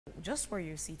Just where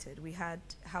you're seated, we had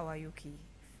Hawayuki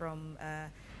from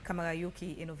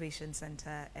Kamarayuki Innovation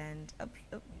Center and a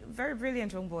very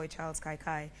brilliant young boy, Charles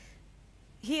Kai.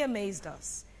 He amazed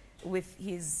us with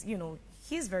his,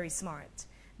 he's very smart,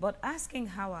 but asking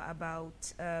Hawa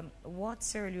about what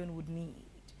Sierra Leone would need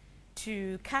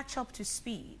to catch up to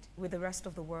speed with the rest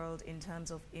of the world in terms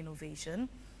of innovation,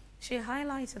 she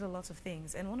highlighted a lot of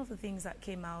things. And one of the things that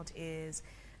came out is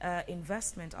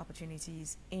investment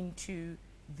opportunities into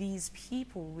these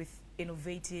people with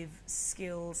innovative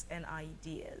skills and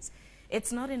ideas.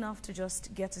 It's not enough to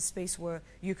just get a space where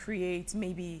you create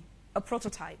maybe a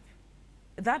prototype.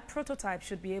 That prototype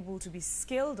should be able to be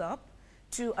scaled up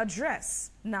to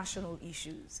address national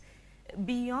issues.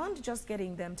 Beyond just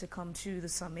getting them to come to the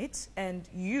summit and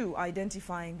you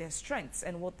identifying their strengths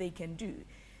and what they can do,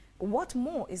 what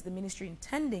more is the ministry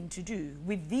intending to do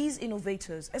with these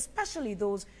innovators, especially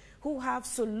those who have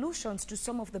solutions to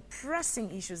some of the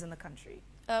pressing issues in the country?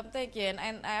 Thank you, and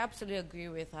I absolutely agree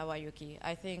with Hawayuki.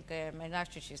 I think, and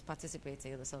actually she's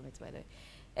participating in the summit, by the way.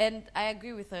 And I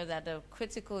agree with her that the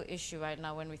critical issue right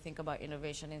now when we think about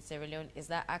innovation in Sierra Leone is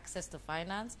that access to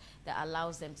finance that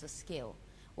allows them to scale.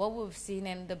 What we've seen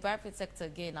in the private sector,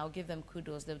 again, I'll give them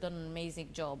kudos. They've done an amazing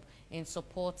job in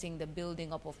supporting the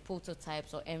building up of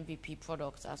prototypes or MVP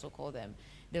products, as we call them.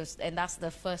 And that's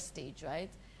the first stage, right?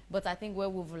 But I think where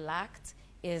we've lacked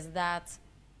is that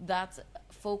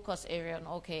focus area on,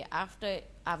 okay, after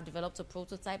I've developed a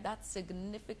prototype, that's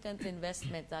significant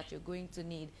investment that you're going to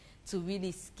need to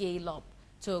really scale up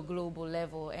to a global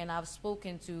level. And I've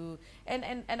spoken to,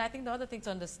 and I think the other thing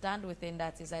to understand within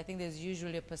that is I think there's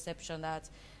usually a perception that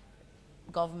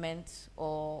government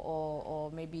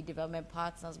or maybe development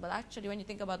partners, but actually when you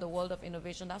think about the world of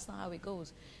innovation, that's not how it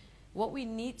goes. What we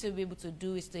need to be able to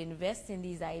do is to invest in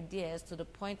these ideas to the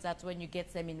point that when you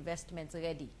get them investments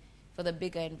ready for the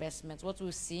bigger investments, what we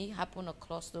see happen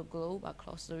across the globe,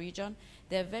 across the region,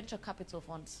 they're venture capital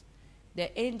funds. They're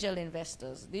angel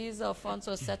investors. These are funds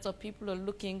or set of people who are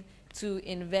looking to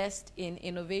invest in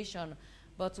innovation.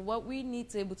 But what we need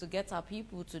to be able to get our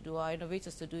people to do, our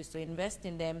innovators to do, is to invest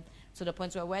in them to the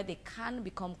point where they can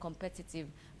become competitive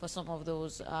for some of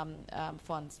those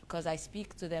funds. Because I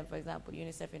speak to them, for example,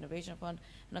 UNICEF Innovation Fund,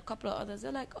 and a couple of others,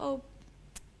 they're like, oh,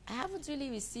 I haven't really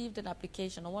received an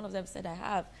application. Or one of them said I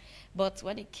have. But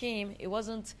when it came, it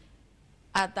wasn't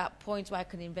at that point where I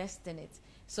could invest in it.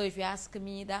 So if you ask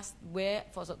me, that's where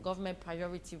for the government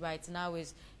priority right now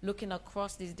is looking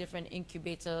across these different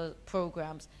incubator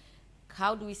programs.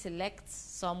 How do we select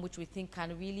some which we think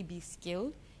can really be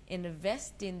skilled,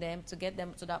 invest in them to get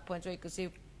them to that point where you could say,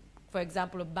 for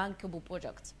example, a bankable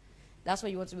project. That's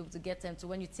where you want to be able to get them to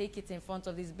when you take it in front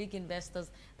of these big investors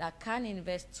that can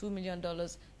invest $2 million,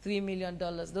 $3 million.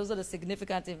 Those are the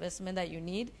significant investment that you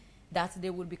need, that they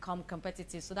will become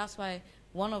competitive. So that's why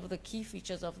one of the key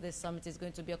features of this summit is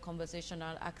going to be a conversation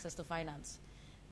on access to finance.